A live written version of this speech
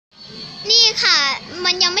นี่ค่ะ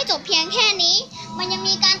มันยังไม่จบเพียงแค่นี้มันยัง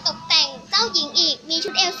มีการตกแต่งเจ้าหญิงอีกมีชุ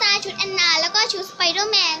ดเอลซ่าชุดแอนนาแล้วก็ชุดสไปเดอ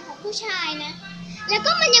ร์แมนของผู้ชายนะแล้ว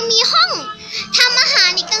ก็มันยังมีห้องทำอาหาร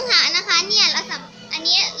อีกต่างหากนะคะเนี่ยอัน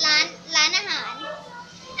นี้ร้านอาหาร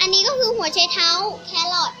อันนี้ก็คือหัวไชเท้าแค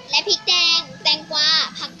รอทและพริกแดงแตงกวา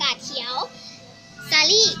ผักกาดเขียวสา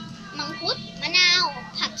ลี่มังคุดมะนาว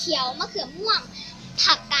ผักเขียวมะเขือม่วง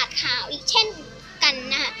ผักกาดขาวอีกเช่นกัน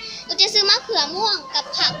นะคะเราจะซื้อมะเขือม่วงกับ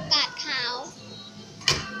ผักกาดขาว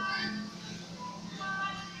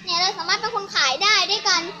เนี่ยเราสามารถเป็นคนขายได้ด้วย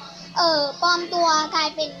กันปลอมตัวกลาย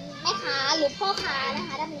เป็นแม่ค้าหรือพ่อค้านะค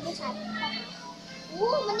ะถ้าเป็นผู้ชายเป็นพ่อค้า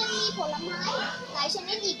มันยังมีผลไม้หลายช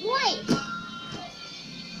นิดอีกด้วย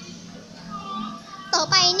ต่อ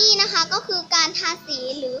ไปนี่นะคะก็คือการทาสี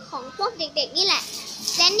หรือของพวกเด็กๆนี่แหละ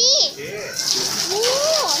และนี่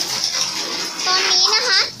ตอนนี้นะ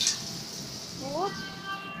คะ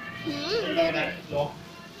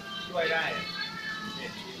ช่วยได้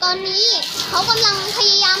ตอนนี้เขากำลังพ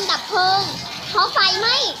ยายามดับเพลิงเพราะไฟไห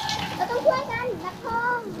ม้เราต้องช่วยกันดับเพลิ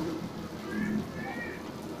ง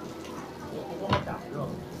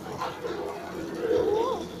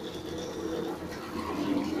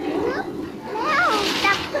แล้ว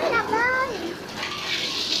ดับช่วยดับเลย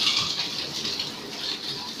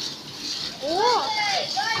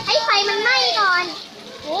ให้ไฟมันไหม้ก่อน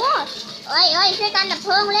เอ้ยช่วยกันดับเพ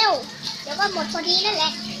ลิงเร็วเดี๋ยวก็หมดพอดีนั่นแหล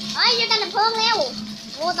ะช่วยกันดับเพลิงเร็ว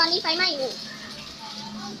ตอนนี้ไฟไหม้อยู่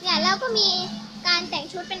เนี่ยแล้วก็มีการแต่ง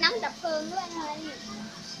ชุดเป็นนักดับเพลิงด้วยนะ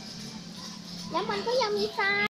แล้วมันก็ยังมีไฟ